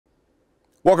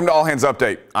Welcome to All Hands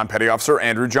Update. I'm Petty Officer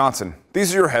Andrew Johnson.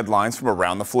 These are your headlines from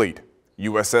around the fleet.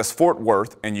 USS Fort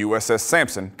Worth and USS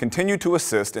Sampson continue to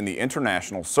assist in the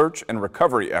international search and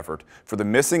recovery effort for the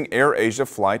missing AirAsia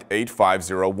Flight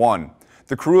 8501.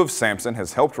 The crew of Sampson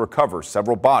has helped recover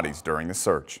several bodies during the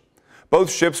search.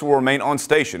 Both ships will remain on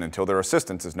station until their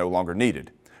assistance is no longer needed.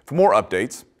 For more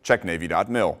updates, check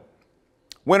Navy.mil.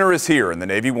 Winter is here and the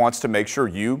Navy wants to make sure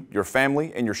you, your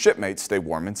family, and your shipmates stay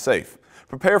warm and safe.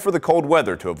 Prepare for the cold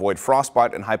weather to avoid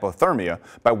frostbite and hypothermia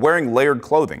by wearing layered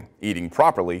clothing, eating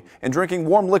properly, and drinking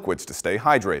warm liquids to stay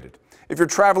hydrated. If you're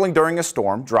traveling during a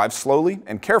storm, drive slowly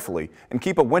and carefully and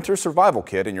keep a winter survival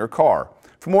kit in your car.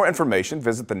 For more information,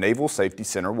 visit the Naval Safety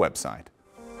Center website.